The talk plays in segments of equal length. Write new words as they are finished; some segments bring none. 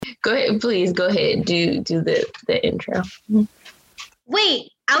Go ahead, please. Go ahead. Do the intro.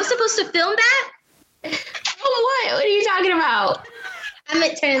 Wait, I was supposed to film that? Oh, what? What are you talking about? I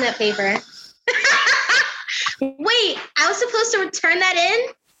meant turning that paper. Wait, I was supposed to return that in?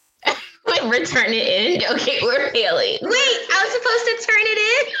 Wait, return it in? Okay, we're failing. Wait, I was supposed to turn it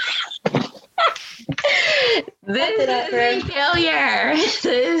in? This is a failure.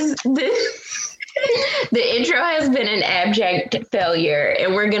 The intro has been an abject failure,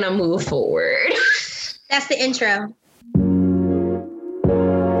 and we're gonna move forward. That's the intro.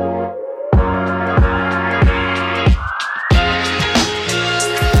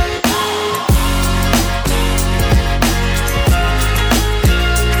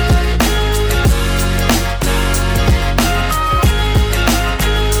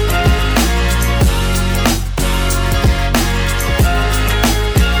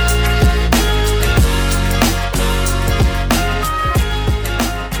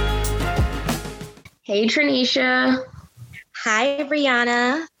 Hey, Tranisha. Hi,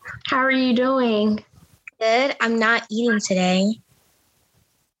 Brianna. How are you doing? Good. I'm not eating today.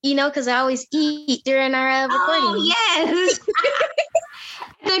 You know, because I always eat during our recording. Oh, yes.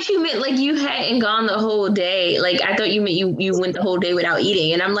 I thought you meant like you hadn't gone the whole day. Like, I thought you meant you went the whole day without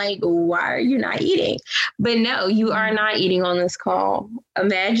eating. And I'm like, why are you not eating? But no, you are not eating on this call.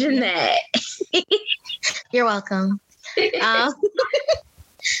 Imagine that. You're welcome.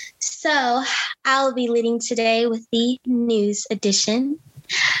 So I'll be leading today with the news edition.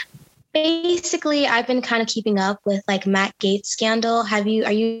 Basically, I've been kind of keeping up with like Matt Gaetz scandal. Are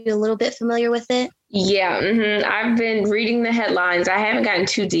you a little bit familiar with it? Yeah, I've been reading the headlines. I haven't gotten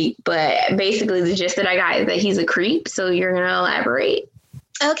too deep, but basically the gist that I got is that he's a creep. So you're going to elaborate.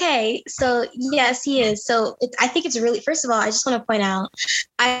 Okay, so yes, he is. So I think it's really, first of all, I just want to point out,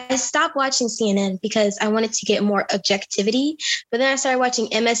 I stopped watching CNN because I wanted to get more objectivity. But then I started watching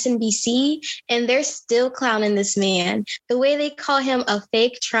MSNBC and they're still clowning this man. The way they call him a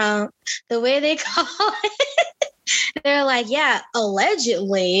fake Trump, the way they call it, they're like, yeah,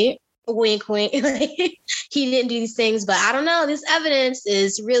 allegedly, wink, wink, like, he didn't do these things. But I don't know, this evidence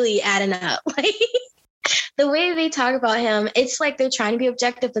is really adding up. Like, the way they talk about him, it's like they're trying to be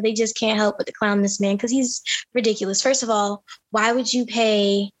objective, but they just can't help but to clown this man because he's ridiculous. First of all, why would you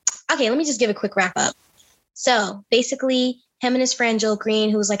pay? Okay, let me just give a quick wrap up. So basically, him and his friend Joel Green,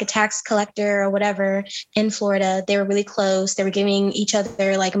 who was like a tax collector or whatever in Florida, they were really close. They were giving each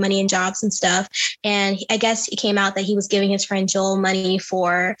other like money and jobs and stuff. And I guess it came out that he was giving his friend Joel money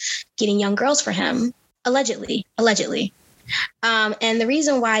for getting young girls for him, allegedly. And the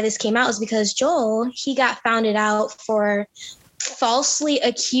reason why this came out is because Joel, he got founded out for falsely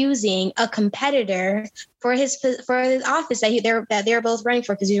accusing a competitor for his office that they were both running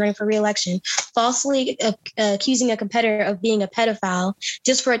for because he was running for re-election, falsely accusing a competitor of being a pedophile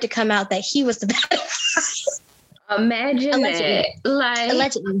just for it to come out that he was the pedophile. Imagine allegedly. That. Like,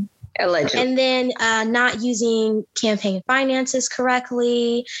 allegedly. And then not using campaign finances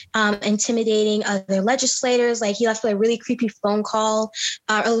correctly, intimidating other legislators. Like he left a really creepy phone call,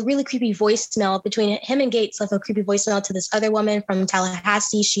 a really creepy voicemail between him and Gaetz. Left a creepy voicemail to this other woman from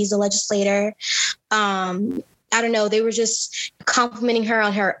Tallahassee. She's a legislator. I don't know. They were just complimenting her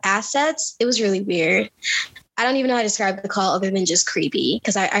on her assets. It was really weird. I don't even know how to describe the call other than just creepy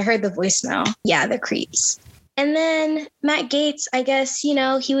because I heard the voicemail. Yeah, they're creeps. And then Matt Gaetz, I guess, you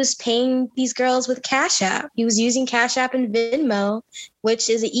know, he was paying these girls with Cash App. He was using Cash App and Venmo, which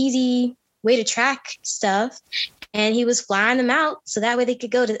is an easy way to track stuff. And he was flying them out so that way they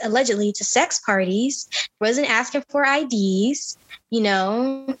could go to allegedly to sex parties. Wasn't asking for IDs, you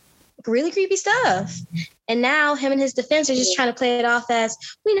know, really creepy stuff. And now him and his defense are just trying to play it off as,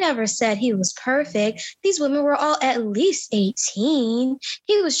 we never said he was perfect. These women were all at least 18.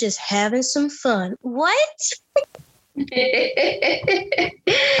 He was just having some fun. What?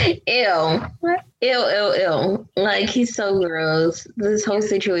 Ew. Like, he's so gross. This whole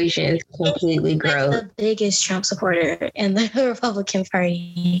situation is completely gross. Like the biggest Trump supporter in the Republican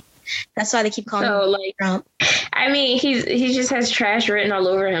Party. That's why they keep calling him like Trump. I mean, he just has trash written all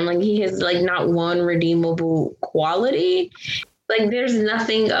over him. Like, he has like not one redeemable quality. Like, there's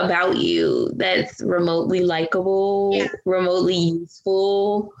nothing about you that's remotely likable, remotely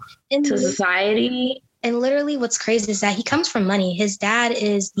useful to society. And literally what's crazy is that he comes from money. His dad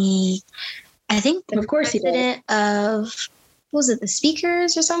is the president of, what was it, the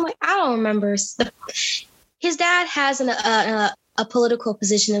Speakers or something? I don't remember. His dad has a political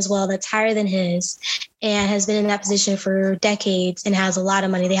position as well that's higher than his and has been in that position for decades and has a lot of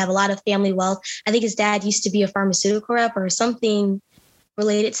money. They have a lot of family wealth. I think his dad used to be a pharmaceutical rep or something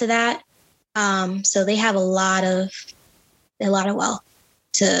related to that. So they have a lot of wealth.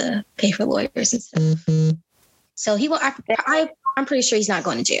 to pay for lawyers and stuff. So he will. I'm pretty sure he's not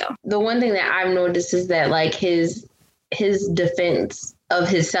going to jail. The one thing that I've noticed is that like his defense of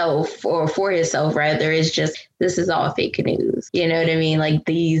himself, or for himself rather, is just, this is all fake news. You know what I mean? Like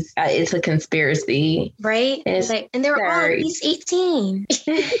these, it's a conspiracy, right? And they're all at least 18,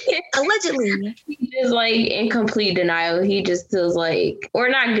 allegedly. He's just like in complete denial. He just feels like, or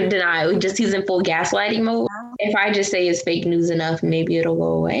not denial, he's in full gaslighting mode. If I just say it's fake news enough, maybe it'll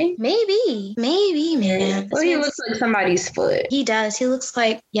go away. Maybe, man. Well, he looks like somebody's foot. He does. He looks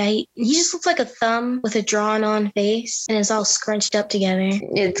like, he just looks like a thumb with a drawn on face, and it's all scrunched up together.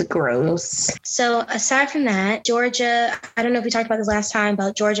 It's gross. So aside from that, Georgia, I don't know if we talked about this last time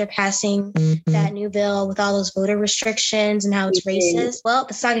about Georgia passing that new bill with all those voter restrictions and how it's racist. Well,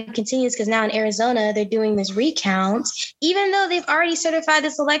 the saga continues because now in Arizona, they're doing this recount. Even though they've already certified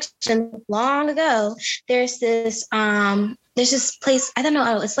this election long ago, there's this place, I don't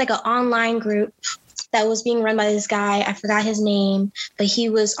know, it's like an online group that was being run by this guy. I forgot his name, but he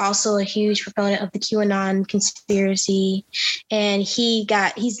was also a huge proponent of the QAnon conspiracy. And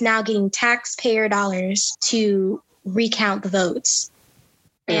he's now getting taxpayer dollars to recount the votes.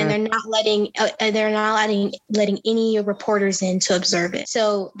 And they're not letting any reporters in to observe it.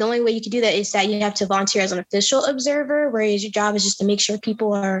 So the only way you can do that is that you have to volunteer as an official observer, whereas your job is just to make sure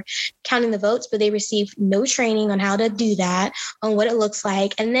people are counting the votes, but they receive no training on how to do that, on what it looks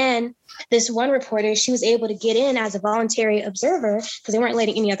like. And then this one reporter, she was able to get in as a voluntary observer because they weren't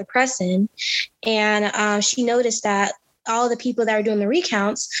letting any other press in. And she noticed that all the people that are doing the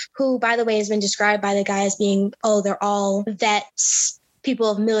recounts, who, by the way, has been described by the guy as being, they're all vets,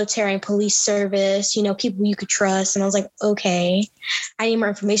 people of military and police service, people you could trust. And I was like, okay, I need more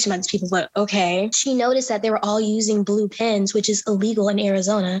information about these people, but okay. She noticed that they were all using blue pens, which is illegal in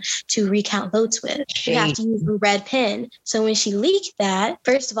Arizona to recount votes with. You have to use a red pen. So when she leaked that,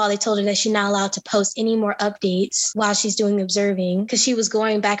 first of all, they told her that she's not allowed to post any more updates while she's doing observing, because she was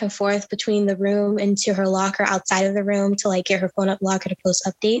going back and forth between the room and to her locker outside of the room to like get her phone up locker to post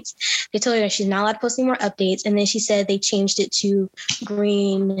updates. They told her that she's not allowed to post any more updates. And then she said they changed it to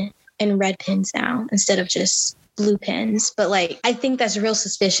green and red pens now instead of just blue pens. But like, I think that's real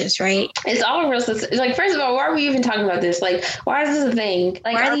suspicious, right? It's all real suspicious. Like, first of all, why are we even talking about this? Like, why is this a thing?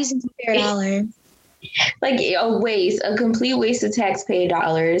 Like, why are they using taxpayer dollars? Like a complete waste of taxpayer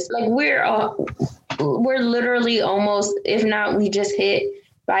dollars. Like we're literally almost, if not, we just hit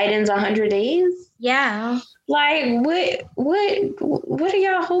Biden's 100 days. Yeah. Like, what are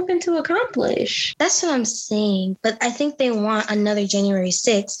y'all hoping to accomplish? That's what I'm saying. But I think they want another January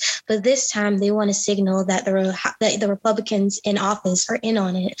 6th. But this time they want to signal that the Republicans in office are in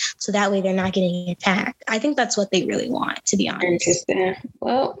on it. So that way they're not getting attacked. I think that's what they really want, to be honest. Interesting.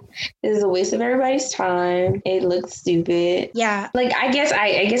 Well, this is a waste of everybody's time. It looks stupid. Yeah. Like, I guess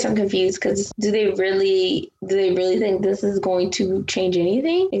I'm confused because do they really think this is going to change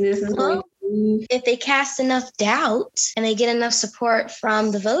anything? Like, this is going to... If they cast enough doubt and they get enough support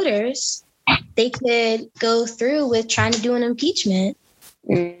from the voters, they could go through with trying to do an impeachment.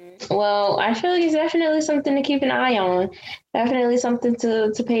 Well, I feel like it's definitely something to keep an eye on. Definitely something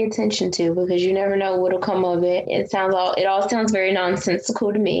to pay attention to, because you never know what'll come of it. It all sounds very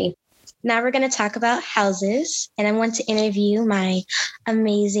nonsensical to me. Now we're going to talk about houses, and I want to interview my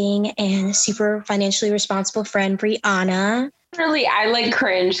amazing and super financially responsible friend, Brianna. Really, I like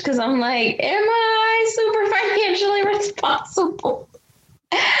cringe because I'm like, am I super financially responsible?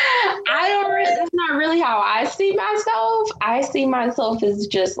 That's not really how I see myself. I see myself as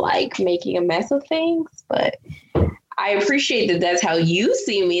just like making a mess of things, but I appreciate that that's how you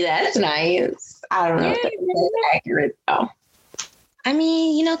see me. That's nice. I don't know if that's accurate though. I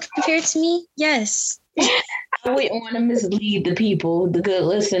mean, compared to me, yes. I wouldn't want to mislead the people, the good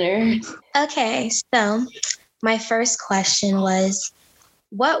listeners. Okay, so my first question was,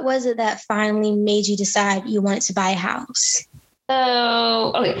 what was it that finally made you decide you wanted to buy a house?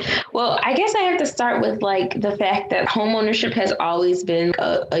 Oh, okay. Well, I guess I have to start with like the fact that homeownership has always been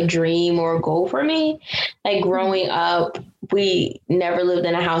a dream or a goal for me. Like growing up, we never lived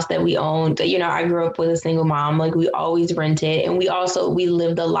in a house that we owned. I grew up with a single mom. Like we always rented, and we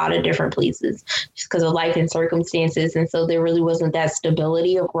lived a lot of different places just because of life and circumstances. And so there really wasn't that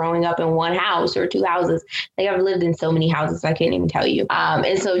stability of growing up in one house or two houses. Like I've lived in so many houses, I can't even tell you.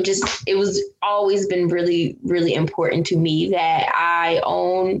 And so it was always been really, really important to me that I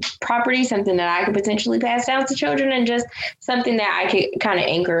own property, something that I could potentially pass down to children, and just something that I could kind of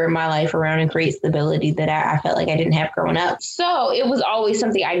anchor my life around and create stability that I felt like I didn't have growing up. So it was always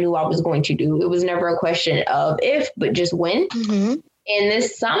something I knew I was going to do. It was never a question of if, but just when. Mm-hmm. And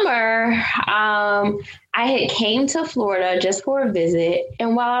this summer, I had came to Florida just for a visit.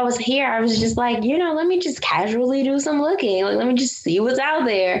 And while I was here, I was just like, let me just casually do some looking. Like, let me just see what's out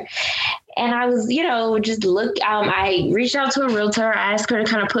there. And I was, just I reached out to a realtor. I asked her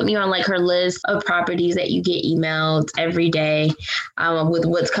to kind of put me on like her list of properties that you get emailed every day with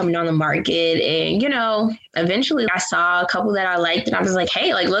what's coming on the market. And, eventually I saw a couple that I liked and I was like,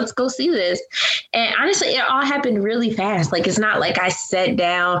 hey, like, let's go see this. And honestly, it all happened really fast. Like, it's not like I sat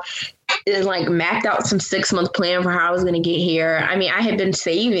down and like mapped out some 6-month plan for how I was going to get here. I mean, I had been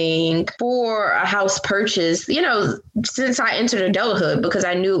saving for a house purchase, since I entered adulthood because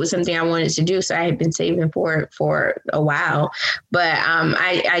I knew it was something I wanted to do. So I had been saving for it for a while, but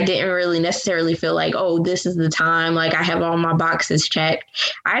I didn't really necessarily feel like, oh, this is the time. Like I have all my boxes checked.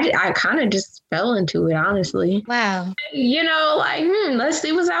 I kind of just fell into it, honestly. Wow. Let's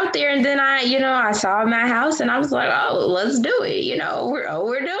see what's out there. And then I saw my house and I was like, oh, let's do it.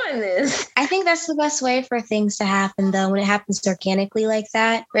 We're doing this. I think that's the best way for things to happen, though, when it happens organically like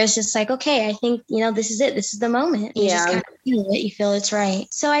that, where it's just like, okay, I think, this is it. This is the moment. You just kind of feel it. You feel it's right.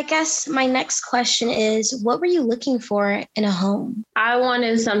 So I guess my next question is, what were you looking for in a home? I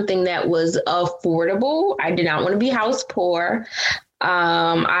wanted something that was affordable. I did not want to be house poor.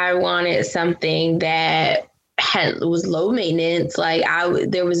 I wanted something that was low maintenance. Like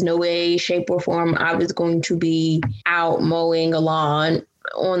there was no way, shape or form I was going to be out mowing a lawn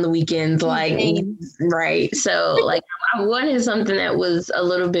on the weekends, right. So like I wanted something that was a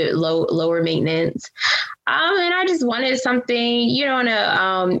little bit lower maintenance. And I just wanted something, in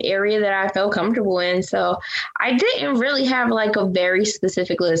a area that I felt comfortable in. So I didn't really have like a very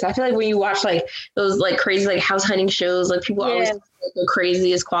specific list. I feel like when you watch like those like crazy like house hunting shows, like people always have the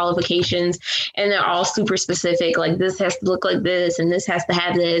craziest qualifications and they're all super specific. Like this has to look like this and this has to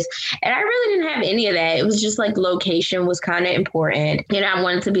have this. And I really didn't have any of that. It was just like location was kind of important. I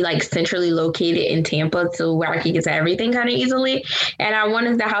wanted to be like centrally located in Tampa so where I could get to everything kind of easily. And I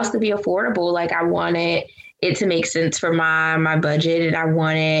wanted the house to be affordable. Like I wanted it to make sense for my budget, and I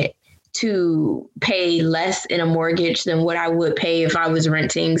wanted to pay less in a mortgage than what I would pay if I was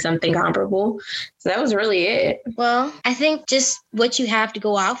renting something comparable. So that was really it. Well, I think just what you have to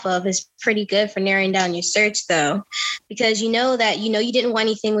go off of is pretty good for narrowing down your search, though, because you didn't want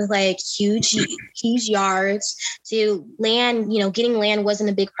anything with like huge yards. So land, getting land wasn't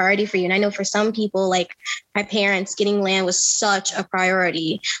a big priority for you. And I know for some people, like my parents, getting land was such a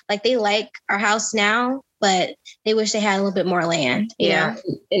priority. Like they like our house now, but they wish they had a little bit more land. You know?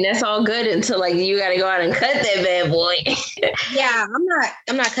 And that's all good until like you got to go out and cut that bad boy. Yeah,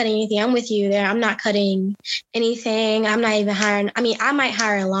 I'm not cutting anything. I'm with you there. I'm not cutting anything. I'm not even hiring. I mean, I might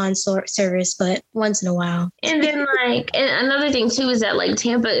hire a lawn service, but once in a while. And then and another thing too is that like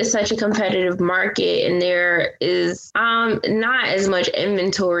Tampa is such a competitive market, and there is not as much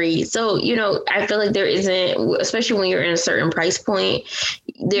inventory. So I feel like there isn't, especially when you're in a certain price point,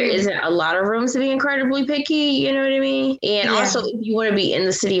 there isn't a lot of rooms to be incredibly picky, you know what I mean? And also, if you want to be in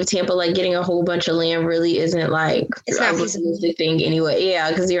the city of Tampa, like getting a whole bunch of land really isn't like it's not feasible thing anyway. Yeah,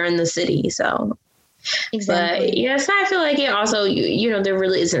 because you're in the city, so. Exactly. But so I feel like it also, there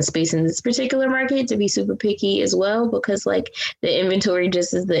really isn't space in this particular market to be super picky as well, because like the inventory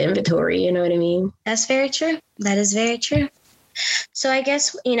just is the inventory, you know what I mean? That's very true. That is very true. So I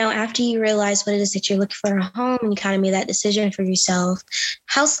guess, after you realize what it is that you're looking for a home and you kind of made that decision for yourself,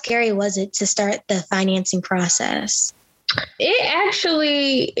 how scary was it to start the financing process?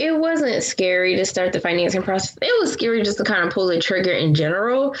 It wasn't scary to start the financing process. It was scary just to kind of pull the trigger in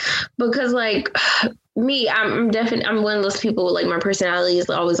general, because like me, I'm one of those people, like my personality is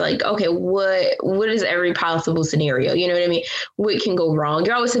always like, okay, what is every possible scenario? You know what I mean? What can go wrong?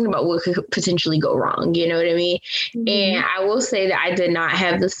 You're always thinking about what could potentially go wrong. You know what I mean? Mm-hmm. And I will say that I did not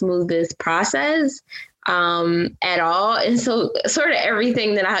have the smoothest process at all. And so sort of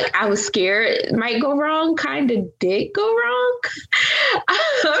everything that I was scared might go wrong kind of did go wrong.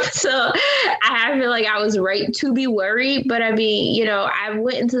 So I feel like I was right to be worried. But I mean, I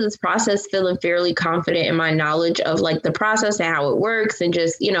went into this process feeling fairly confident in my knowledge of like the process and how it works and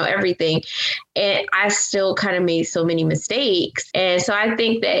just, everything. And I still kind of made so many mistakes. And so I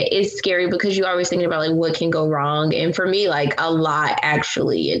think that it's scary because you're always thinking about like what can go wrong. And for me, like a lot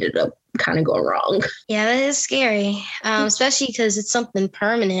actually ended up kind of going wrong. Yeah, that is scary, especially because it's something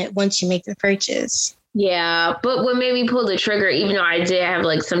permanent once you make the purchase. Yeah, but what made me pull the trigger, even though I did have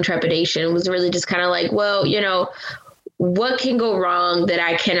like some trepidation, was really just kind of like, well, what can go wrong that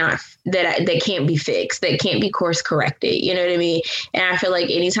I cannot, that can't be fixed, that can't be course corrected. You know what I mean? And I feel like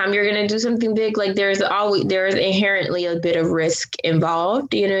anytime you're going to do something big, like there is inherently a bit of risk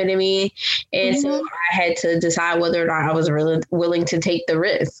involved. You know what I mean? And so I had to decide whether or not I was really willing to take the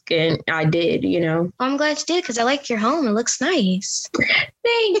risk. And I did, you know. Well, I'm glad you did, because I like your home. It looks nice.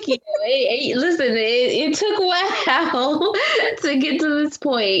 Thank you. Listen, it took a while to get to this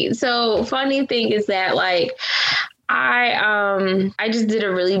point. So funny thing is that, like, I just did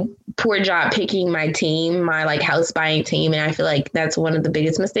a really poor job picking my team, my like house buying team. And I feel like that's one of the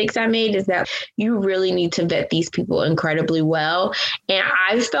biggest mistakes I made, is that you really need to vet these people incredibly well. And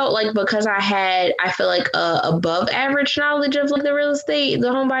I felt like, because I feel like above average knowledge of like the real estate,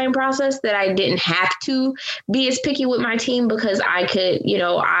 the home buying process, that I didn't have to be as picky with my team, because I could, you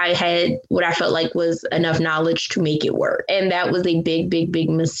know, I had what I felt like was enough knowledge to make it work. And that was a big, big, big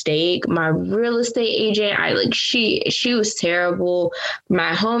mistake. My real estate agent, she was terrible.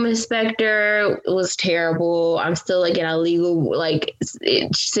 My home inspector was terrible. I'm still like in a legal like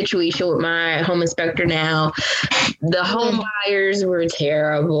situation with my home inspector now. The home buyers were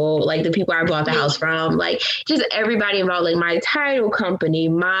terrible. Like the people I bought the house from, like just everybody involved, like my title company,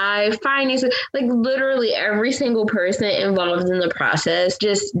 my finances, like literally every single person involved in the process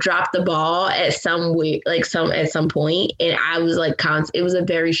just dropped the ball at some point. And I was like, it was a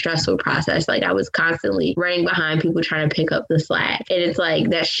very stressful process. Like I was constantly running behind people trying to pick up the slack. And it's like,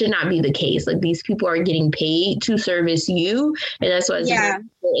 that should not be the case. Like these people are getting paid to service you. And that's why it's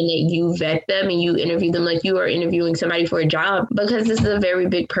important that you vet them and you interview them like you are interviewing somebody for a job, because this is a very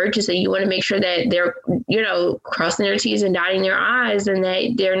big purchase. And you want to make sure that they're, you know, crossing their T's and dotting their I's, and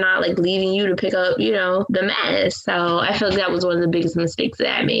that they're not like leaving you to pick up, you know, the mess. So I feel like that was one of the biggest mistakes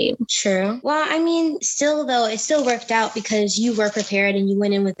that I made. True. Well, I mean, still though, it still worked out because you were prepared and you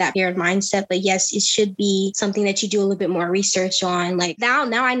went in with that prepared mindset. But yes, it should be something that you do a little bit more research on. Like now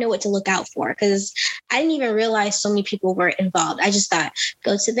I know what to look out for, because I didn't even realize so many people were involved. I just thought,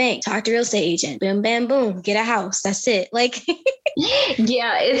 go to the bank, talk to real estate agent, bam, bam, boom, get a house. That's it. Like,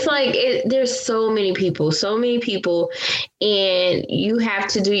 yeah, it's like there's so many people, and you have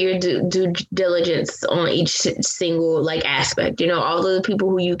to do your due diligence on each single like aspect. You know, all of the people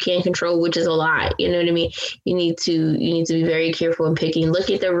who you can control, which is a lot. You know what I mean? You need to be very careful in picking. Look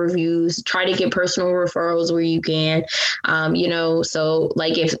at the reviews. Try to get personal referrals where you can. You know, so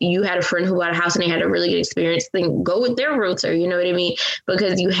like if you had a friend who bought a house and they had a really good experience, then go with their realtor. You know what I mean?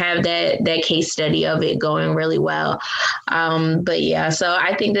 Because you have that case study of it going really well. But yeah, so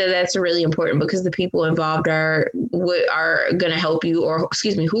I think that that's really important, because the people involved are going to help you, or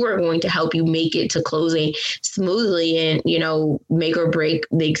who are going to help you make it to closing smoothly and, you know, make or break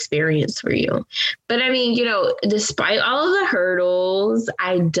the experience for you. But I mean, you know, despite all of the hurdles,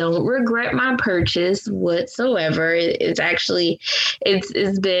 I don't regret my purchase whatsoever. It's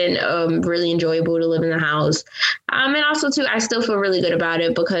been really enjoyable to live in the house. And also too, I still feel really good about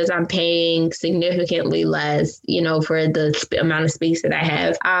it because I'm paying significantly less, you know, for the amount of space that I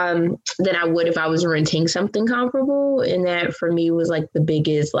have than I would if I was renting something comparable. And that for me was like the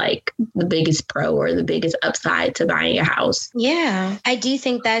biggest pro or the biggest upside to buying a house. Yeah, I do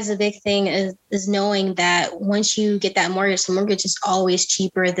think that is a big thing, is knowing that once you get that mortgage, the mortgage is always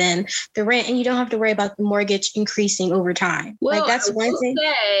cheaper than the rent, and you don't have to worry about the mortgage increasing over time. Well, like that's one thing.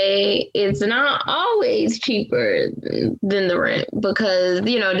 It's not always cheaper than the rent, because,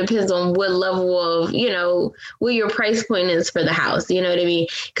 you know, it depends on what level of, you know, what your price point is for the house. You know what I mean?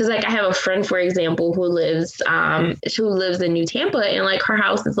 Because like I have a friend, for example, who lives in New Tampa, and like her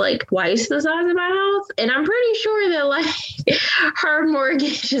house is like twice the size of my house, and I'm pretty sure that like her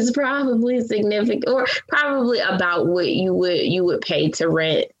mortgage is probably significant, or probably about what you would pay to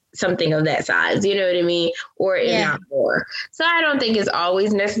rent something of that size, you know what I mean? Or if not more. So I don't think it's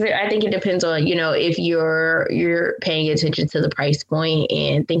always necessary. I think it depends on, you know, if you're paying attention to the price point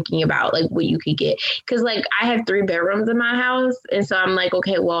and thinking about like what you could get. Cause like I have 3 bedrooms in my house. And so I'm like,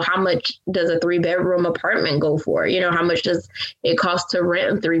 okay, well, how much does a 3-bedroom apartment go for? You know, how much does it cost to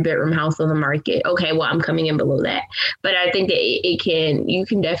rent a 3-bedroom house on the market? Okay, well, I'm coming in below that. But I think that you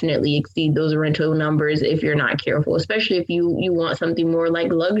can definitely exceed those rental numbers if you're not careful, especially if you want something more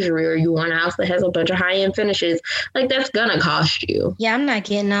like luxury, or you want a house that has a bunch of high-end finishes. Like that's gonna cost you. Yeah, I'm not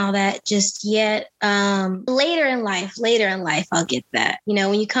getting all that just yet. Later in life, I'll get that. You know,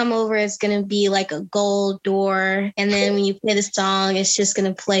 when you come over, it's gonna be like a gold door, and then when you play the song, it's just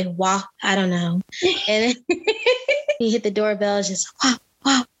gonna play WAP. I don't know, and then you hit the doorbell, it's just WAP,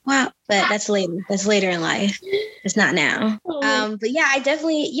 WAP, Wow. But that's later. That's later in life. It's not now. But yeah, I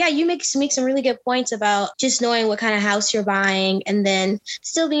definitely, you make some really good points about just knowing what kind of house you're buying and then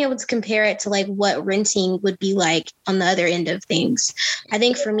still being able to compare it to like what renting would be like on the other end of things. I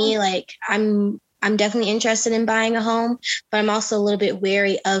think for me, like I'm definitely interested in buying a home, but I'm also a little bit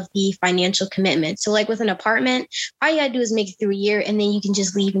wary of the financial commitment. So like with an apartment, all you gotta do is make it through a year and then you can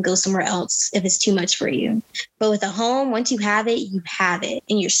just leave and go somewhere else if it's too much for you. But with a home, once you have it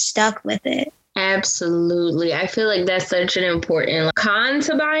and you're stuck with it. Absolutely. I feel like that's such an important con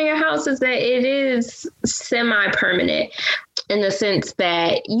to buying a house is that it is semi-permanent in the sense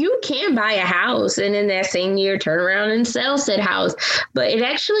that you can buy a house and in that same year turn around and sell said house, but it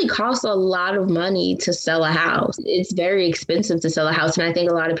actually costs a lot of money to sell a house. It's very expensive to sell a house, and I think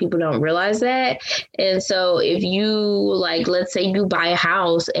a lot of people don't realize that. And so if you like, let's say you buy a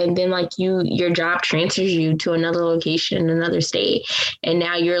house and then like your job transfers you to another location, another state, and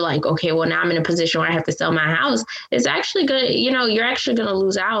now you're like, okay, well now I'm in a position where I have to sell my house. It's actually gonna, you're actually gonna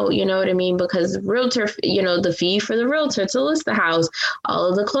lose out, you know what I mean? Because realtor, the fee for the realtor to list the house, all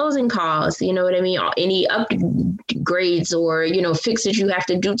of the closing costs, you know what I mean? Any upgrades or, fixes you have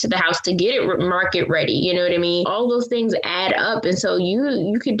to do to the house to get it market ready, you know what I mean? All those things add up. And so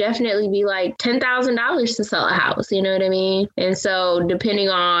you could definitely be like $10,000 to sell a house, you know what I mean? And so depending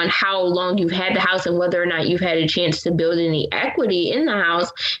on how long you've had the house and whether or not you've had a chance to build any equity in the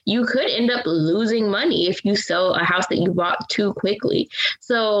house, you could end up losing money if you sell a house that you bought too quickly.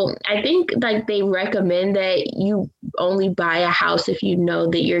 So I think like they recommend that you only buy a house if you know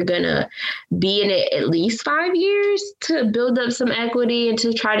that you're going to be in it at least 5 years to build up some equity and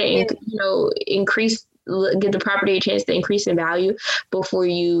to try to, give the property a chance to increase in value before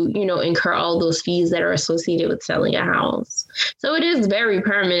you, incur all those fees that are associated with selling a house. So it is very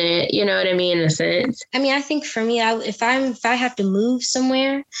permanent, you know what I mean, in a sense. I mean, I think for me, if I have to move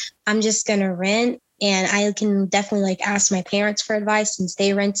somewhere, I'm just going to rent. And I can definitely like ask my parents for advice since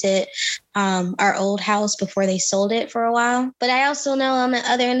they rented our old house before they sold it for a while. But I also know on the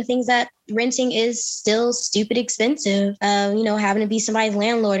other end of things that renting is still stupid expensive. Having to be somebody's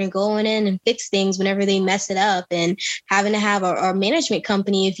landlord and going in and fix things whenever they mess it up and having to have a management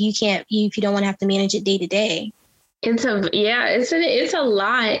company if you don't want to have to manage it day to day. It's a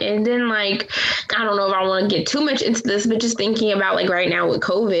lot. And then like, I don't know if I want to get too much into this, but just thinking about like right now with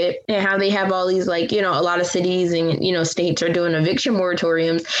COVID and how they have all these like, a lot of cities and, states are doing eviction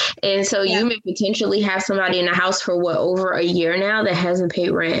moratoriums. And so you may potentially have somebody in the house for over a year now that hasn't paid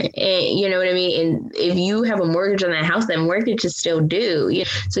rent. And you know what I mean? And if you have a mortgage on that house, that mortgage is still due.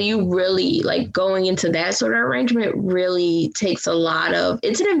 So you really like going into that sort of arrangement really takes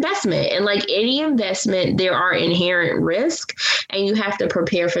it's an investment. And like any investment, there are inherent risk and you have to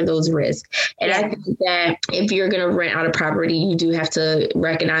prepare for those risks. And I think that if you're going to rent out a property, you do have to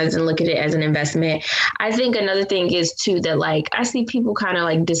recognize and look at it as an investment. I think another thing is too that like I see people kind of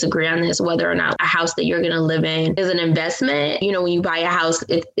like disagree on this, whether or not a house that you're going to live in is an investment. When you buy a house,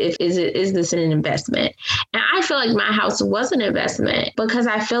 is this an investment? And I feel like my house was an investment because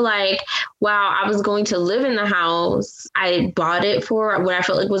I feel like while I was going to live in the house, I bought it for what I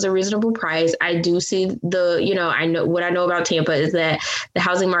felt like was a reasonable price. I do see I know what I know about Tampa is that the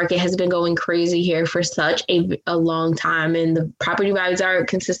housing market has been going crazy here for such a long time and the property values are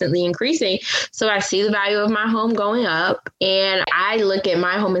consistently increasing. So I see the value of my home going up and I look at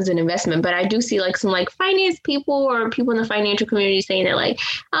my home as an investment, but I do see like some like finance people or people in the financial community saying that like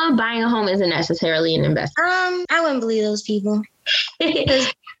buying a home isn't necessarily an investment. I wouldn't believe those people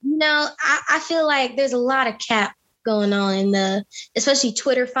because, I feel like there's a lot of cap going on in especially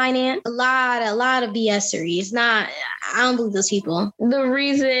Twitter finance, a lot of BS-ery. I don't believe those people. The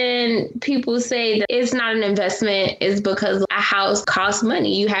reason people say that it's not an investment is because a house costs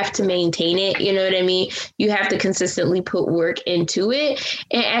money. You have to maintain it. You know what I mean? You have to consistently put work into it.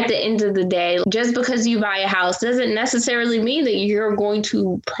 And at the end of the day, just because you buy a house doesn't necessarily mean that you're going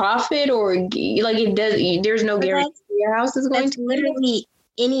to profit or like it does. There's no guarantee your house is going to literally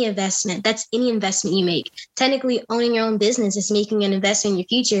any investment. That's any investment you make. Technically, owning your own business is making an investment in your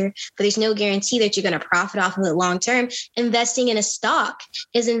future, but there's no guarantee that you're going to profit off of it long term. Investing in a stock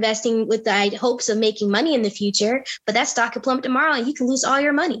is investing with the hopes of making money in the future, but that stock could plummet tomorrow and you can lose all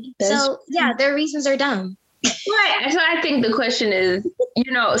your money. Their reasons are dumb. Right. So I think the question is,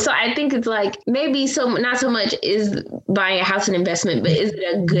 so I think it's like maybe not so much is buying a house an investment, but is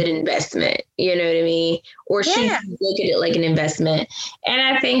it a good investment? You know what I mean? Or should you look at it like an investment? And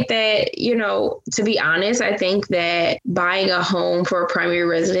I think that, you know, to be honest, I think that buying a home for a primary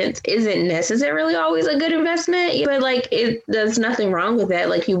residence isn't necessarily always a good investment. But like, there's nothing wrong with that.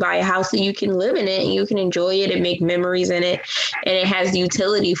 Like, you buy a house so you can live in it and you can enjoy it and make memories in it, and it has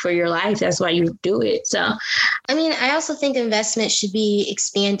utility for your life. That's why you do it. So, I mean, I also think investment should be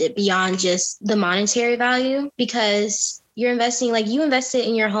expanded beyond just the monetary value, because you're investing, like you invested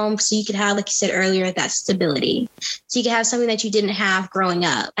in your home so you could have, like you said earlier, that stability. So you could have something that you didn't have growing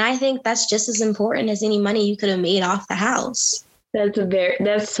up. And I think that's just as important as any money you could have made off the house.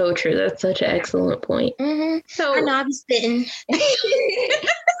 That's so true. That's such an excellent point. Mm-hmm. So I know I'm spitting. I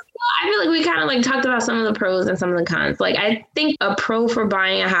feel like we kind of like talked about some of the pros and some of the cons. Like, I think a pro for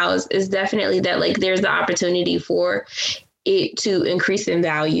buying a house is definitely that, like, there's the opportunity for it to increase in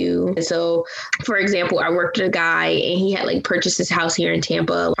value. So, for example, I worked with a guy and he had like purchased his house here in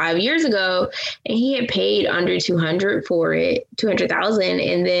Tampa 5 years ago, and he had paid under 200 for it, 200,000.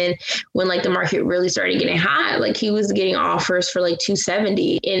 And then when like the market really started getting hot, like he was getting offers for like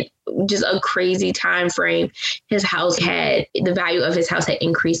 270, and just a crazy time frame. The value of his house had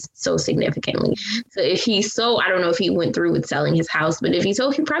increased so significantly. So if he sold, I don't know if he went through with selling his house, but if he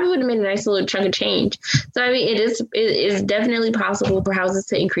sold, he probably would have made a nice little chunk of change. So I mean, it is definitely possible for houses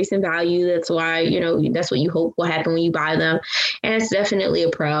to increase in value. That's why, you know, that's what you hope will happen when you buy them. And it's definitely a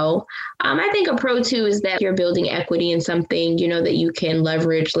pro. I think a pro too is that you're building equity in something, you know, that you can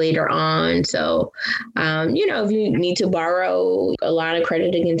leverage later on. So, you know, if you need to borrow a line of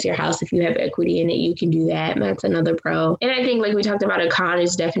credit against your house, if you have equity in it, you can do that. That's another pro. And I think, like we talked about, a con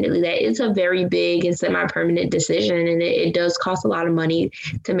is definitely that it's a very big and semi-permanent decision, and it does cost a lot of money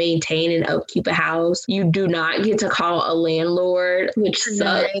to maintain and upkeep a house. You do not get to call a landlord, which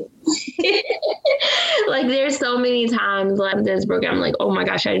sucks. Like, there's so many times like this broke, I'm like, oh my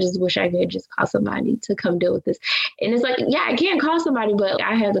gosh, I just wish I could just call somebody to come deal with this. And it's like, yeah, I can't call somebody, but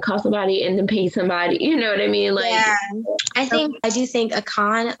I have to call somebody and then pay somebody. You know what I mean? Like, yeah. I do think a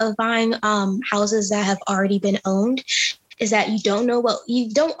con of buying houses that have already been owned is that you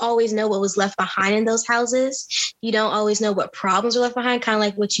don't always know what was left behind in those houses. You don't always know what problems were left behind, kind of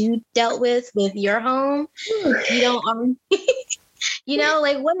like what you dealt with your home. You don't, you know,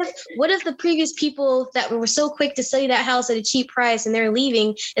 like what if the previous people that were so quick to sell you that house at a cheap price and they're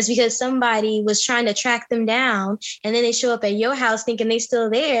leaving is because somebody was trying to track them down, and then they show up at your house thinking they're still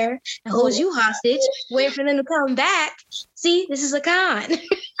there and hold you hostage, waiting for them to come back. See, this is a con.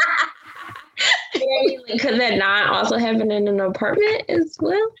 Could that not also happen in an apartment as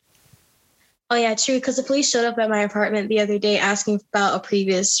well? Oh, yeah, true. Because the police showed up at my apartment the other day asking about a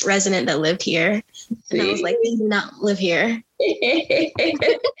previous resident that lived here. And I was like, they do not live here.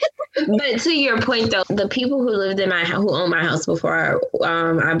 But to your point, though, the people who lived in who owned my house before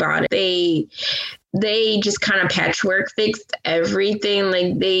I bought it, they just kind of patchwork fixed everything.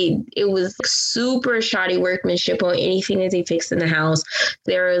 Like it was super shoddy workmanship on anything that they fixed in the house.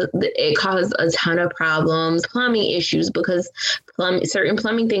 It caused a ton of problems, plumbing issues, because certain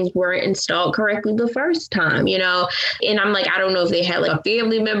plumbing things weren't installed correctly the first time, you know? And I'm like, I don't know if they had like a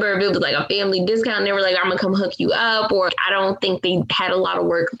family member, if it was like a family discount, and they were like, I'm gonna come hook you up, or I don't think they had a lot of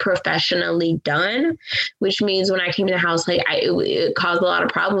work professionally done, which means when I came to the house, like it caused a lot of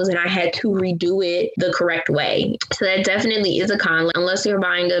problems, and I had to redo it the correct way. So that definitely is a con, unless you're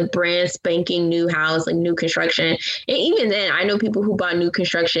buying a brand spanking new house, like new construction. And even then, I know people who bought new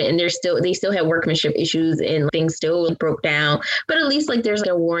construction and they still had workmanship issues and things still broke down. But at least like there's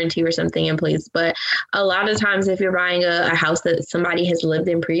a warranty or something in place. But a lot of times, if you're buying a house that somebody has lived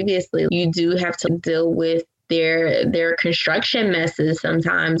in previously, you do have to deal with their construction messes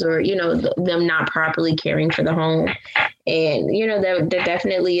sometimes, or, you know, them not properly caring for the home. And, you know, that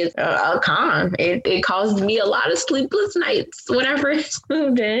definitely is a con. It caused me a lot of sleepless nights when I first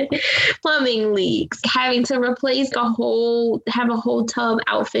moved in. Plumbing leaks, having to have a whole tub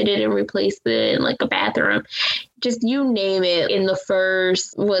outfitted and replaced in like a bathroom. Just you name it. In the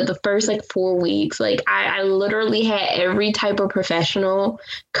first like 4 weeks, like I literally had every type of professional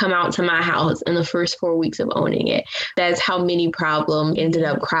come out to my house in the first 4 weeks of owning it. That's how many problems ended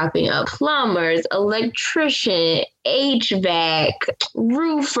up cropping up. Plumbers, electrician, HVAC,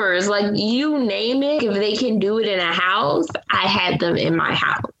 roofers, like you name it. If they can do it in a house, I had them in my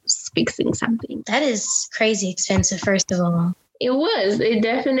house fixing something. That is crazy expensive, first of all. It was. It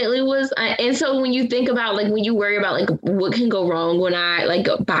definitely was. And so when you think about like when you worry about like what can go wrong when I like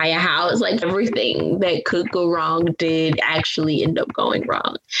buy a house, like everything that could go wrong did actually end up going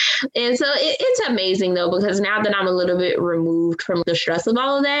wrong. And so it's amazing though, because now that I'm a little bit removed from the stress of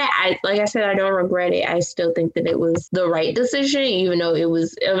all of that, like I said, I don't regret it. I still think that it was the right decision, even though it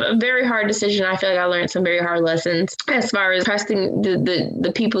was a very hard decision. I feel like I learned some very hard lessons as far as trusting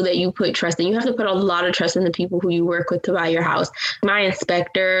the people that you put trust in. You have to put a lot of trust in the people who you work with to buy your house. My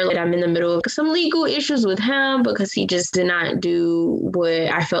inspector, like, I'm in the middle of some legal issues with him because he just did not do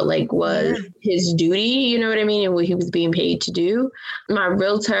what I felt like was his duty, you know what I mean, and what he was being paid to do. My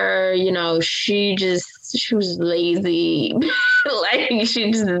realtor, you know, she was lazy. Like,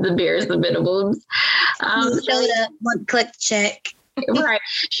 she just did the bare minimums. Showed up, one click check. Right.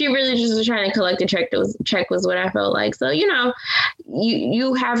 She really just was trying to collect a check. Check was what I felt like. So, you know,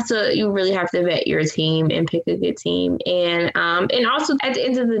 you really have to vet your team and pick a good team. And also at the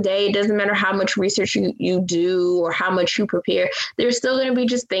end of the day, it doesn't matter how much research you do or how much you prepare. There's still going to be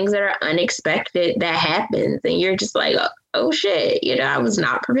just things that are unexpected that happens. And you're just like, oh shit, you know, I was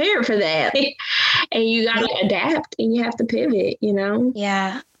not prepared for that. And you got to adapt and you have to pivot, you know?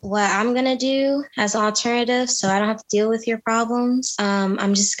 Yeah. What I'm going to do as an alternative, so I don't have to deal with your problems,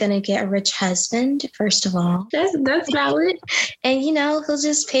 I'm just going to get a rich husband, first of all. That's valid. And, you know, he'll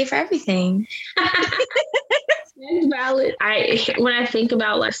just pay for everything. That's valid. When I think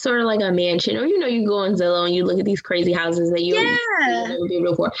about like sort of like a mansion, or, you know, you go on Zillow and you look at these crazy houses that you never been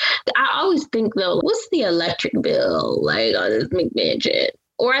before. I always think though, what's the electric bill like on this McMansion?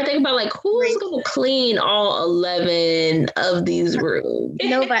 Or I think about like, who's going to clean all 11 of these rooms?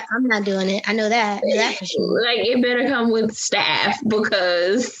 No, but I'm not doing it. I know that. For sure. Like, it better come with staff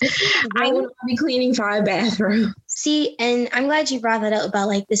because I will not be cleaning 5 bathrooms. See, and I'm glad you brought that up about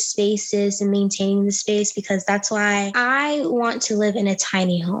like the spaces and maintaining the space, because that's why I want to live in a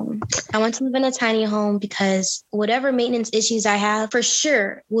tiny home. I want to live in a tiny home because whatever maintenance issues I have for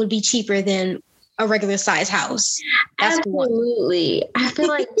sure would be cheaper than a regular size house. That's absolutely. I feel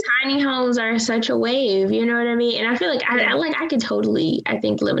like tiny homes are such a wave, you know what I mean? And I feel like I could totally, I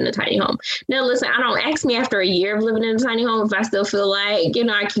think, live in a tiny home. Now, listen, I don't ask me after a year of living in a tiny home if I still feel like, you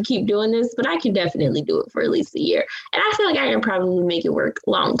know, I can keep doing this, but I can definitely do it for at least a year. And I feel like I can probably make it work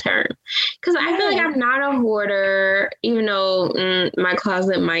long term. Because I feel like I'm not a hoarder, even though my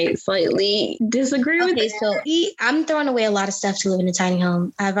closet might slightly disagree with it. So I'm throwing away a lot of stuff to live in a tiny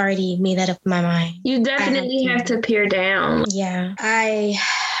home. I've already made that up in my mind. You definitely have to pare down. Yeah.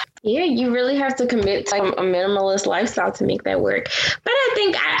 Yeah, you really have to commit to a minimalist lifestyle to make that work. But I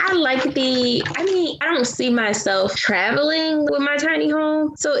think I like I don't see myself traveling with my tiny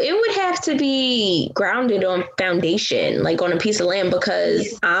home. So it would have to be grounded on foundation, like on a piece of land,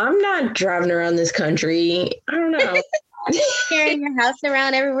 because I'm not driving around this country. I don't know. Carrying your house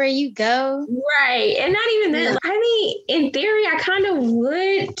around everywhere you go. Right. And not even that. I mean, in theory, I kind of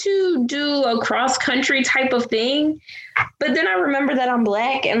would to do a cross country type of thing. But then I remember that I'm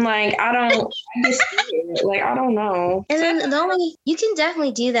Black and like, I don't know. And then you can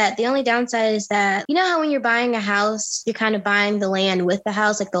definitely do that. The only downside is that, you know how when you're buying a house, you're kind of buying the land with the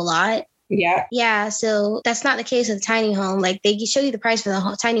house, like the lot. Yeah. Yeah. So that's not the case with a tiny home. Like they show you the price for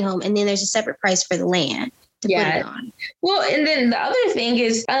the tiny home and then there's a separate price for the land. Yeah. Well, and then the other thing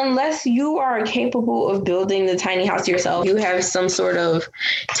is, unless you are capable of building the tiny house yourself, you have some sort of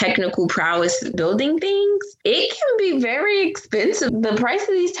technical prowess building things, it can be very expensive. The price of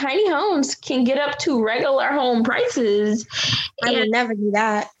these tiny homes can get up to regular home prices. I would never do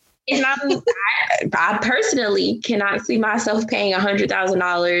that. And I personally cannot see myself paying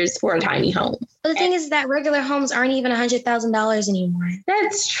 $100,000 for a tiny home. But the thing is that regular homes aren't even $100,000 anymore.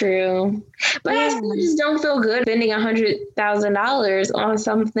 That's true. But I still just don't feel good spending $100,000 on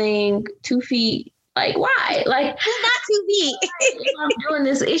something 2 feet. Like, why? Like, not 2 feet. If I'm doing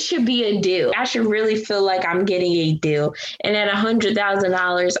this, it should be a deal. I should really feel like I'm getting a deal. And at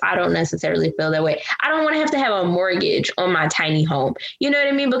 $100,000, I don't necessarily feel that way. I don't want to have a mortgage on my tiny home. You know what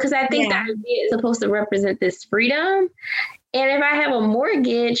I mean? Because I think that idea is supposed to represent this freedom. And if I have a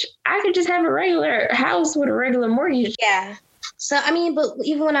mortgage, I could just have a regular house with a regular mortgage. Yeah. So, I mean, but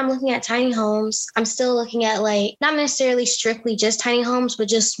even when I'm looking at tiny homes, I'm still looking at like, not necessarily strictly just tiny homes, but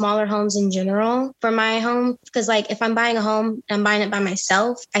just smaller homes in general for my home. Because like, if I'm buying a home, I'm buying it by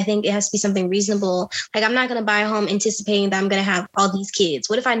myself. I think it has to be something reasonable. Like, I'm not going to buy a home anticipating that I'm going to have all these kids.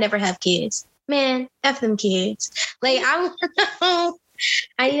 What if I never have kids? Man, F them kids. Like,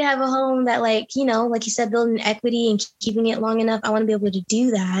 I I need to have a home that, like, you know, like you said, building equity and keeping it long enough. I want to be able to do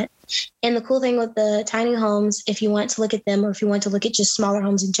that. And the cool thing with the tiny homes, if you want to look at them or if you want to look at just smaller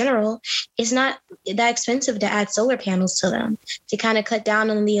homes in general, it's not that expensive to add solar panels to them to kind of cut down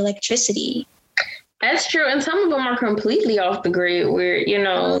on the electricity. That's true. And some of them are completely off the grid where, you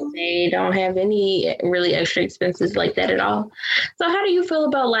know, they don't have any really extra expenses like that at all. So how do you feel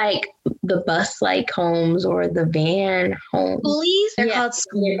about like the bus-like homes or the van homes? Schoolies? They're called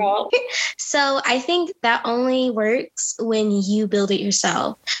schoolies. So I think that only works when you build it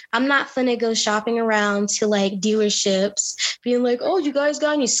yourself. I'm not gonna go shopping around to like dealerships being like, oh, you guys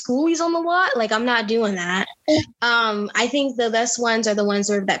got any schoolies on the lot? Like, I'm not doing that. I think the best ones are the ones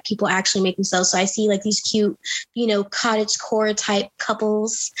that people actually make themselves. So I see like these cute, you know, cottage core type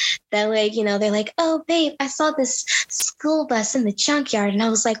couples that like, you know, they're like, oh, babe, I saw this school bus in the junkyard. And I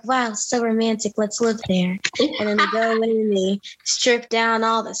was like, wow, so romantic. Let's live there. And then they go in and they strip down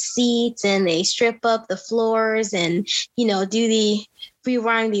all the seats and they strip up the floors and, you know, do the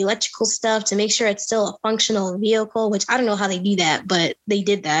rewiring the electrical stuff to make sure it's still a functional vehicle, which I don't know how they do that, but they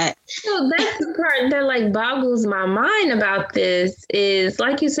did that. So that's the part that like boggles my mind about this is,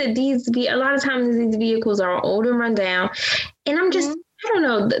 like you said, a lot of times these vehicles are old and run down. And I'm just, I don't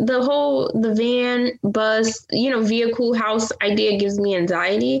know, the van, bus, you know, vehicle, house idea gives me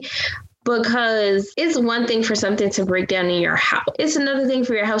anxiety. Because it's one thing for something to break down in your house. It's another thing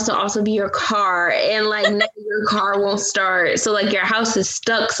for your house to also be your car. And like now your car won't start. So like your house is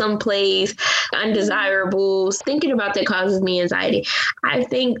stuck someplace undesirable. Thinking about that causes me anxiety. I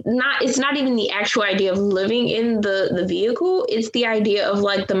think it's not even the actual idea of living in the vehicle. It's the idea of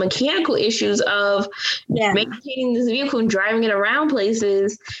like the mechanical issues of maintaining this vehicle and driving it around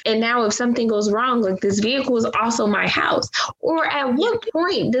places. And now if something goes wrong, like this vehicle is also my house. Or at what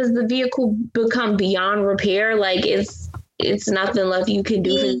point does the vehicle become beyond repair? Like it's nothing left you can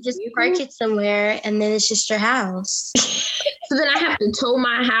do. You just park it somewhere and then it's just your house. So then I have to tow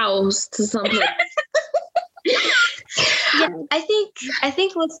my house to someplace. Yeah, I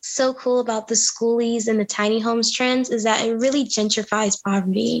think what's so cool about the schoolies and the tiny homes trends is that it really gentrifies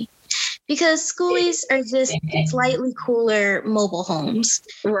poverty. Because schoolies are just slightly cooler mobile homes.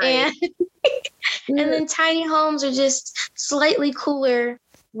 Right. And then tiny homes are just slightly cooler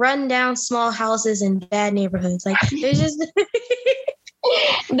run down small houses in bad neighborhoods. Like they're just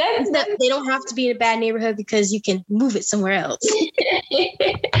they don't have to be in a bad neighborhood because you can move it somewhere else.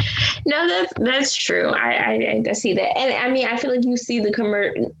 No, that's true. I see that. And I mean, I feel like you see the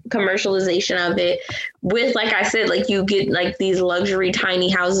commercialization of it with, like I said, like you get like these luxury tiny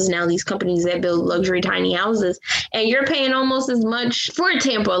houses now, these companies that build luxury tiny houses, and you're paying almost as much for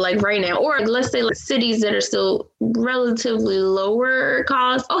Tampa, like right now, or let's say like cities that are still relatively lower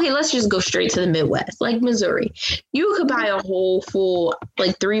cost. Okay, let's just go straight to the Midwest, like Missouri. You could buy a whole full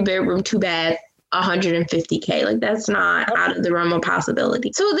like 3-bedroom, 2-bath, $150K. Like that's not out of the realm of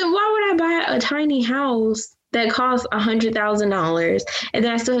possibility. So then why would I buy a tiny house that costs $100,000 and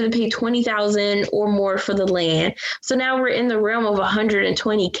then I still have to pay $20,000 or more for the land? So now we're in the realm of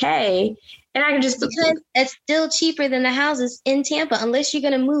 $120K. And I can just, because it's still cheaper than the houses in Tampa, unless you're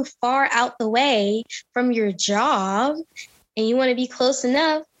going to move far out the way from your job and you want to be close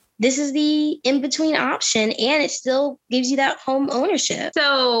enough. This is the in-between option, and it still gives you that home ownership.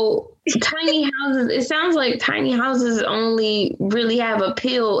 So tiny houses, it sounds like tiny houses only really have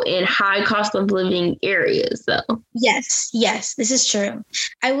appeal in high cost of living areas, though. Yes, this is true.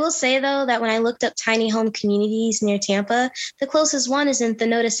 I will say, though, that when I looked up tiny home communities near Tampa, the closest one is in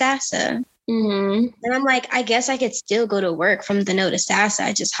Thanota-Sassa. Mm-hmm. And I'm like, I guess I could still go to work from Thanota-Sassa.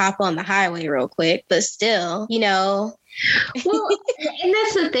 I just hop on the highway real quick, but still, you know. Well, and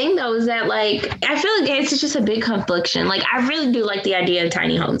that's the thing, though, is that, like, I feel like it's just a big confliction. Like, I really do like the idea of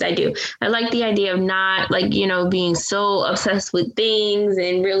tiny homes. I do. I like the idea of not, like, you know, being so obsessed with things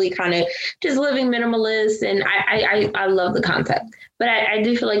and really kind of just living minimalist. And I love the concept. But I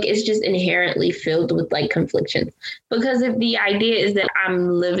do feel like it's just inherently filled with like conflictions, because if the idea is that I'm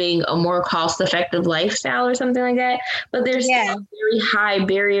living a more cost-effective lifestyle or something like that, but there's still a very high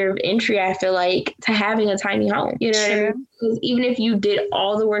barrier of entry, I feel like, to having a tiny home. You know what I mean? Because even if you did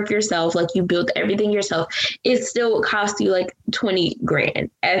all the work yourself, like you built everything yourself, it still would cost you like $20,000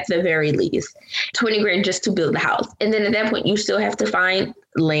 at the very least. $20,000 just to build the house. And then at that point, you still have to find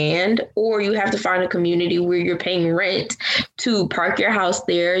land, or you have to find a community where you're paying rent to park your house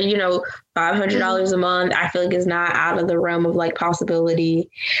there. You know, $500 a month, I feel like is not out of the realm of like possibility.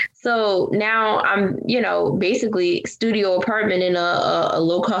 So now I'm, you know, basically studio apartment in a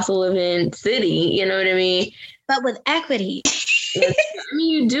low cost of living city. You know what I mean? But with equity. I mean,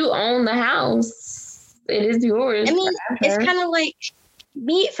 you do own the house. It is yours. I mean, it's kind of like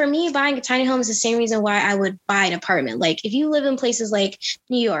For me, buying a tiny home is the same reason why I would buy an apartment. Like if you live in places like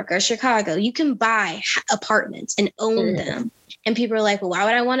New York or Chicago, you can buy apartments and own them. And people are like, well, why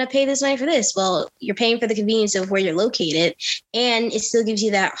would I want to pay this money for this? Well, you're paying for the convenience of where you're located, and it still gives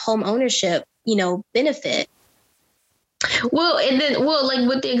you that home ownership, benefit. Well, like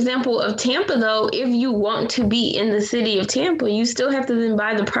with the example of Tampa, though, if you want to be in the city of Tampa, you still have to then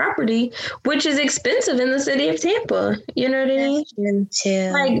buy the property, which is expensive in the city of Tampa. You know what I mean? That's true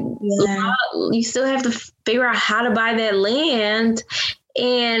too. Like, you still have to figure out how to buy that land.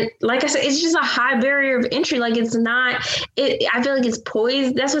 And like I said, it's just a high barrier of entry. Like I feel like it's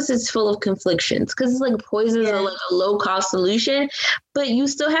poised. That's what's it's full of conflictions, because it's like poised as like a low cost solution, but you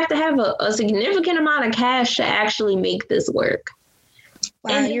still have to have a significant amount of cash to actually make this work.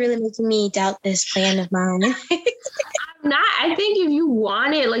 Wow, and you're really making me doubt this plan of mine. I'm not. I think if you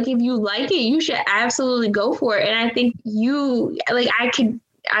want it, like if you like it, you should absolutely go for it. And I think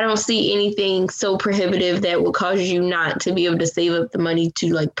I don't see anything so prohibitive that will cause you not to be able to save up the money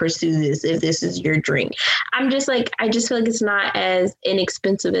to like pursue this if this is your dream. I just feel like it's not as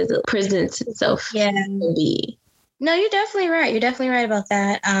inexpensive as it presents itself to be. No, you're definitely right. You're definitely right about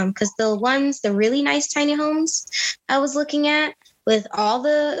that. Because the really nice tiny homes I was looking at with all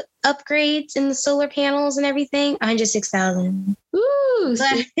the upgrades and the solar panels and everything, $106,000. Ooh.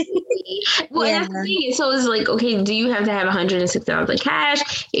 Well, that's the thing. So it's like, okay, do you have to have $106,000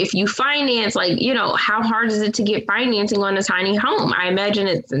 cash? If you finance, like, how hard is it to get financing on a tiny home? I imagine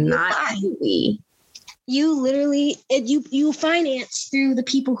it's not easy. You literally, you finance through the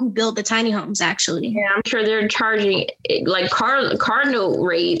people who build the tiny homes, actually. Yeah, I'm sure they're charging like car note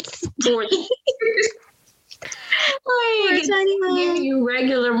rates for like giving you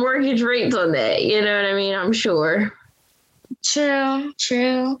regular mortgage rates on that. You know what I mean? I'm sure. True.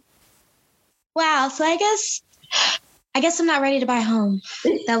 Wow. So I guess I'm not ready to buy a home.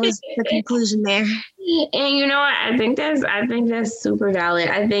 That was the conclusion there. And you know what? I think that's super valid.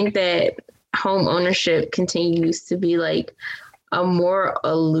 I think that home ownership continues to be like a more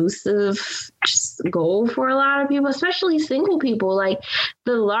elusive goal for a lot of people, especially single people. Like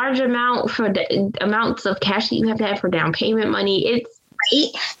the large amounts of cash that you have to have for down payment money, it's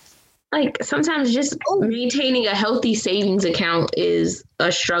like sometimes just maintaining a healthy savings account is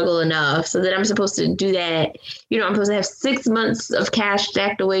a struggle enough. So that I'm supposed to do that. I'm supposed to have 6 months of cash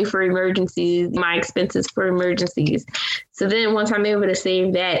stacked away for emergencies, my expenses for emergencies. So then once I'm able to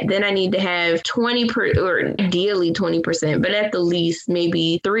save that, then I need to have or ideally 20%, but at the least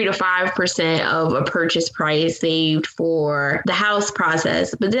maybe 3 to 5% of a purchase price saved for the house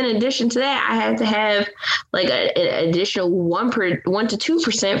process. But then in addition to that, I had to have like an additional 1 to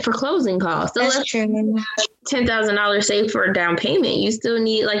 2% for closing costs. So that's true. $10,000 saved for a down payment. You still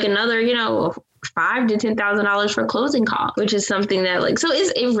need like another, $5,000 to $10,000 for closing costs, which is something that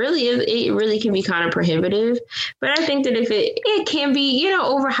it really can be kind of prohibitive. But I think that if it can be,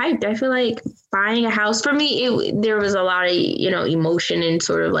 overhyped. I feel like buying a house for me, there was a lot of, emotion and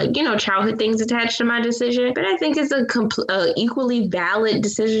sort of like, childhood things attached to my decision. But I think it's a equally valid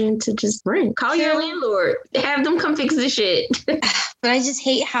decision to just rent. Call your landlord, have them come fix the shit. But I just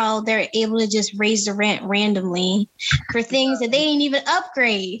hate how they're able to just raise the rent randomly for things that they didn't even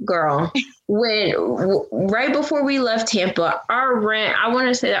upgrade. Girl, right before we left Tampa, I want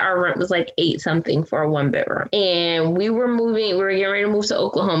to say that our rent was like 8 something for a 1-bedroom. And we were getting ready to move to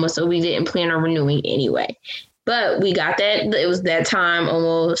Oklahoma, so we didn't plan on renewing anyway. But we got that, it was that time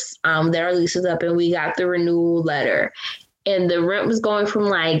almost that our lease was up, and we got the renewal letter. And the rent was going from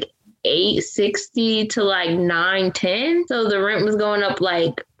like $860 to like $910. So the rent was going up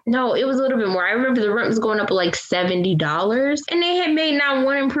like, no, it was a little bit more. I remember the rent was going up like $70, and they had made not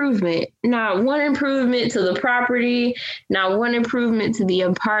one improvement to the property, not one improvement to the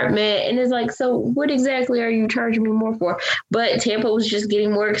apartment. And it's like, so what exactly are you charging me more for? But Tampa was just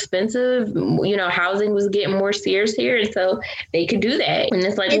getting more expensive. Housing was getting more scarce here. And so they could do that. And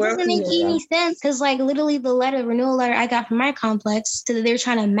it's like, it doesn't make any sense, because like literally the renewal letter I got from my complex, so that they're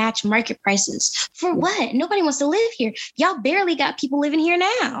trying to match market prices. For what? Nobody wants to live here. Y'all barely got people living here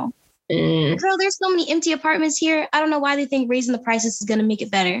now. Girl, there's so many empty apartments here. I don't know why they think raising the prices is going to make it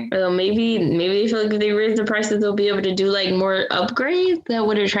better. Well, maybe they feel like if they raise the prices, they'll be able to do like more upgrades that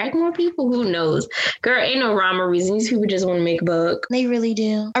would attract more people. Who knows? Girl, ain't no rhyme or reason. These people just want to make a buck. They really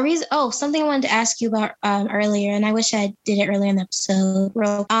do. Something I wanted to ask you about earlier, and I wish I did it earlier in the episode.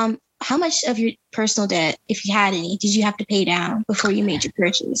 How much of personal debt, if you had any, did you have to pay down before you made your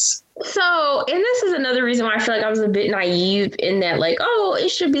purchase? So, and this is another reason why I feel like I was a bit naive in that, like, oh, it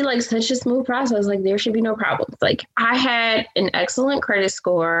should be like such a smooth process. Like, there should be no problems. Like, I had an excellent credit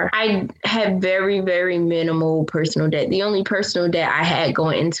score. I had very, very minimal personal debt. The only personal debt I had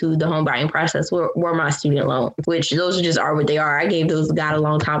going into the home buying process were my student loans, which those just are what they are. I gave those to God a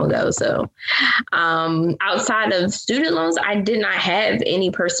long time ago. So, outside of student loans, I did not have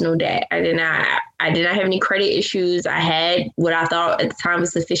any personal debt. I did not have any credit issues. I had what I thought at the time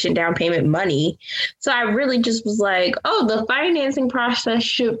was sufficient down payment money. So I really just was like, oh, the financing process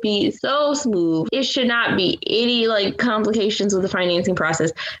should be so smooth. It should not be any like complications with the financing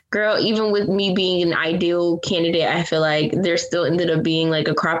process. Girl, even with me being an ideal candidate, I feel like there still ended up being like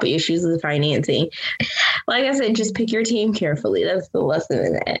a crop of issues with financing. Like I said, just pick your team carefully. That's the lesson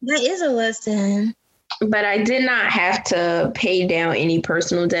in that. That is a lesson. But I did not have to pay down any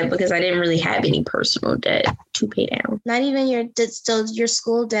personal debt because I didn't really have any personal debt to pay down. Not even your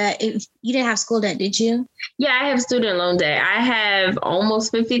school debt. If you didn't have school debt, did you? Yeah, I have student loan debt. I have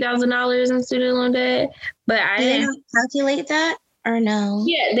almost $50,000 in student loan debt, but I didn't calculate that. Or no?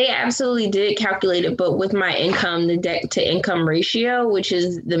 Yeah, they absolutely did calculate it. But with my income, the debt to income ratio, which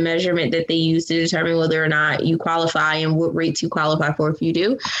is the measurement that they use to determine whether or not you qualify and what rates you qualify for if you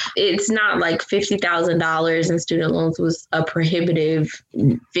do, it's not like $50,000 in student loans was a prohibitive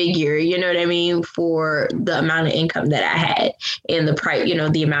figure, you know what I mean, for the amount of income that I had and the price, you know,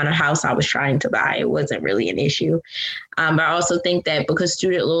 the amount of house I was trying to buy. It wasn't really an issue. I also think that because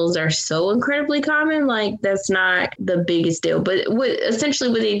student loans are so incredibly common, like that's not the biggest deal. But what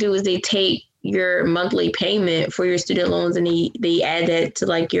they do is they take your monthly payment for your student loans and they add that to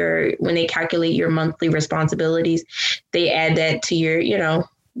like when they calculate your monthly responsibilities, they add that to your, you know,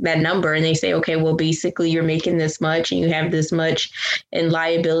 that number, and they say, okay, well, basically you're making this much and you have this much in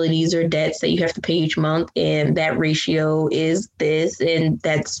liabilities or debts that you have to pay each month. And that ratio is this, and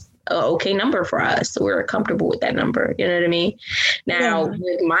that's okay number for us. So we're comfortable with that number. You know what I mean? Now,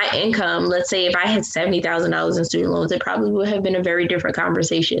 with my income, let's say if I had $70,000 in student loans, it probably would have been a very different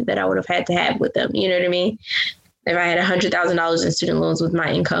conversation that I would have had to have with them. You know what I mean? If I had $100,000 in student loans with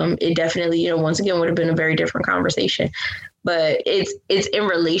my income, it definitely, you know, once again, would have been a very different conversation. But it's in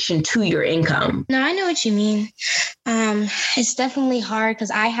relation to your income. No, I know what you mean. It's definitely hard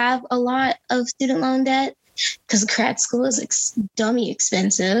because I have a lot of student loan debt, because grad school is dummy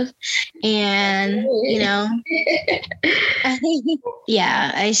expensive. And, you know,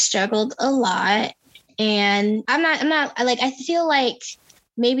 I struggled a lot. And I'm not like, I feel like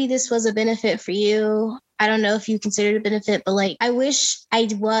maybe this was a benefit for you. I don't know if you consider it a benefit, but like, I wish I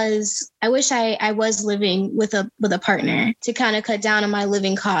was living with a partner to kind of cut down on my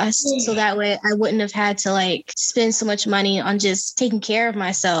living costs. Yeah. So that way I wouldn't have had to like spend so much money on just taking care of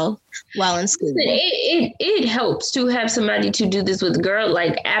myself while in school. It helps to have somebody to do this with, girl.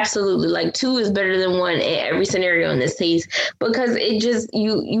 Like, absolutely. Like, two is better than one in every scenario in this case, because it just,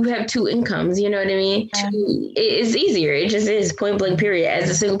 you have two incomes, you know what I mean? Yeah. It's easier. It just is, point blank period. As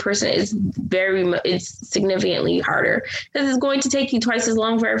a single person, it's significantly harder because it's going to take you twice as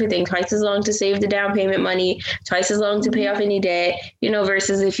long for everything, twice as long to save the down payment money, twice as long to pay off any debt, you know,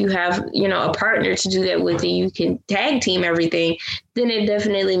 versus if you have, you know, a partner to do that with and you can tag team everything, then it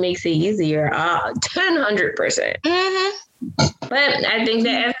definitely makes it easier. 100%. Mm-hmm. But I think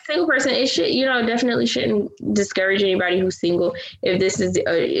that as a single person, it should, you know, definitely shouldn't discourage anybody who's single if this is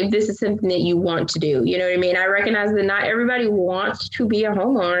something that you want to do. You know what I mean? I recognize that not everybody wants to be a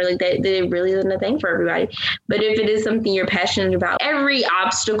homeowner, like that it really isn't a thing for everybody. But if it is something you're passionate about, every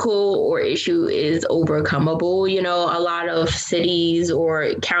obstacle or issue is overcomable. You know, a lot of cities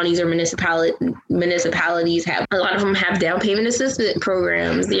or counties or municipalities have, a lot of them have down payment assistance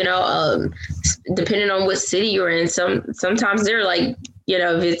programs, you know, depending on what city you're in. Sometimes they're like, you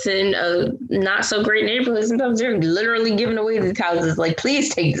know, if it's in a not so great neighborhood, sometimes they're literally giving away these houses. Like,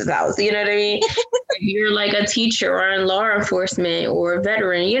 please take this house. You know what I mean? If you're like a teacher or in law enforcement or a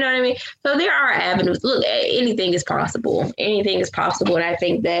veteran, you know what I mean? So there are avenues. Look, anything is possible. Anything is possible. And I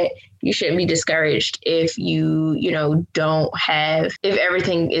think that you shouldn't be discouraged if you know, if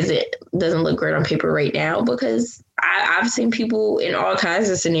everything doesn't look great on paper right now, because I've seen people in all kinds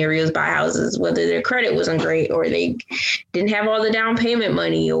of scenarios buy houses, whether their credit wasn't great or they didn't have all the down payment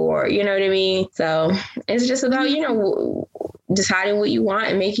money, or, you know what I mean? So it's just about, you know, deciding what you want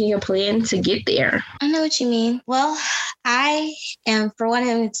and making a plan to get there. I know what you mean. Well, I am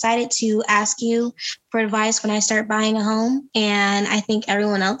excited to ask you for advice when I start buying a home. And I think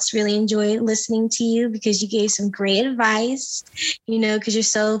everyone else really enjoyed listening to you because you gave some great advice, you know, because you're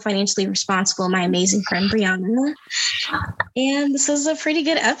so financially responsible, my amazing friend, Brianna. And this was a pretty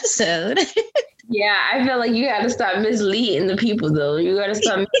good episode. Yeah, I feel like you got to stop misleading the people, though. You got to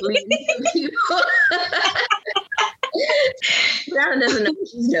stop misleading the people. Brown doesn't know what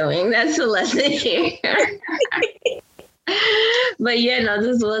she's doing. That's the lesson here. But yeah, no,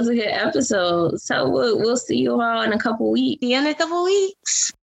 this was a good episode. So we'll see you all in a couple weeks. See you in a couple weeks.